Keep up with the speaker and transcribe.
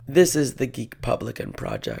This is the Geekpublican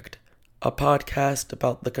Project, a podcast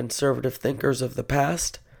about the conservative thinkers of the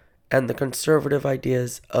past and the conservative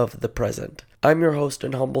ideas of the present. I'm your host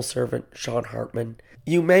and humble servant, Sean Hartman.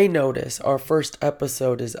 You may notice our first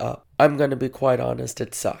episode is up. I'm going to be quite honest,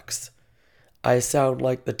 it sucks. I sound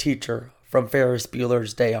like the teacher from Ferris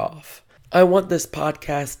Bueller's Day Off. I want this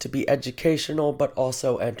podcast to be educational but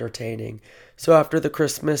also entertaining. So after the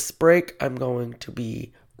Christmas break, I'm going to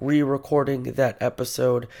be re-recording that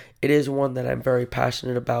episode. It is one that I'm very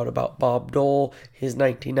passionate about Bob Dole, his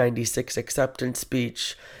 1996 acceptance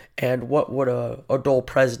speech, and what would a Dole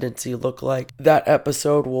presidency look like. That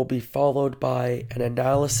episode will be followed by an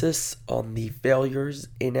analysis on the failures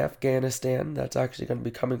in Afghanistan. That's actually going to be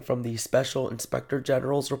coming from the Special Inspector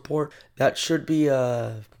General's report. That should be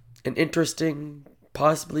an interesting,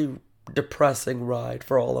 possibly depressing ride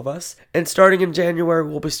for all of us. And starting in January,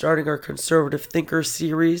 we'll be starting our Conservative Thinker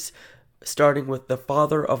series, starting with the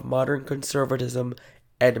father of modern conservatism,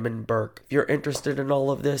 Edmund Burke. If you're interested in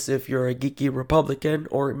all of this, if you're a geeky Republican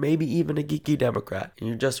or maybe even a geeky Democrat, and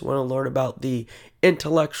you just want to learn about the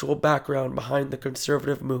intellectual background behind the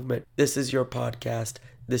conservative movement, this is your podcast.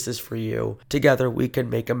 This is for you. Together we can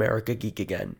make America geek again.